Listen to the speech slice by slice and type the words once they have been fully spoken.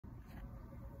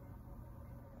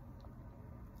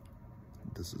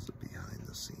This is a behind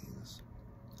the scenes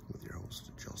with your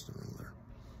host, Justin Ringler.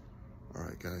 All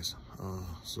right, guys.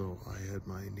 So I had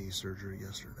my knee surgery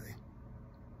yesterday.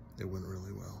 It went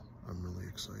really well. I'm really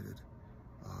excited.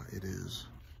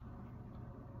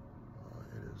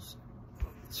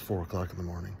 It's 4 o'clock in the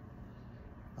morning.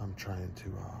 I'm trying to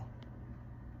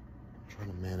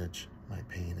manage my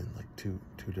pain in like two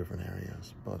different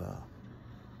areas, but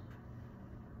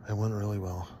it went really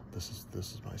well. This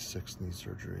is my 6th knee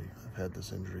surgery. I've had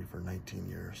this injury for 19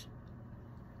 years.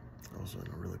 I was in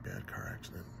a really bad car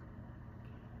accident,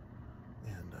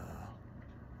 and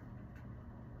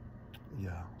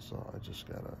yeah. So I just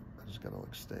gotta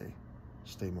like stay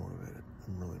motivated.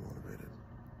 I'm really motivated,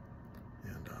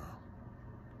 and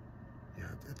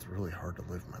yeah, it's really hard to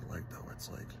lift my leg though. It's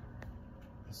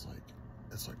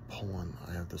like pulling.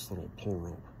 I have this little pull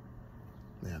rope,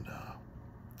 and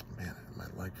man, my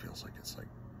leg feels like it's like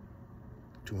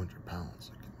 200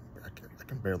 pounds. I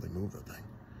can barely move the thing.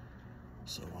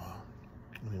 So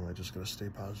anyway, I just gotta stay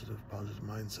positive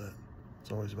mindset.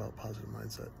 It's always about positive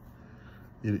mindset.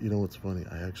 You know what's funny?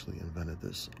 I actually invented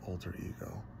this alter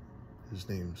ego.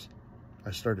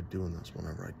 I started doing this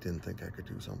whenever I didn't think I could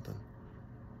do something.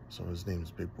 So his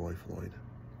name's Big Boy Floyd.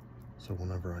 So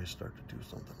whenever I start to do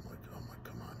something, I'm like,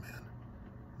 come on, man.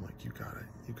 I'm like, you got it,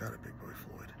 Big Boy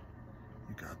Floyd.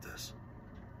 You got this.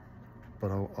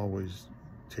 But I'll always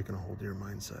taking a hold of your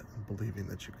mindset and believing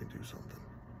that you can do something.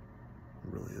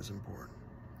 It really is important.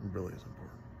 It really is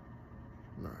important.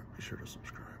 All right, be sure to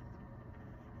subscribe.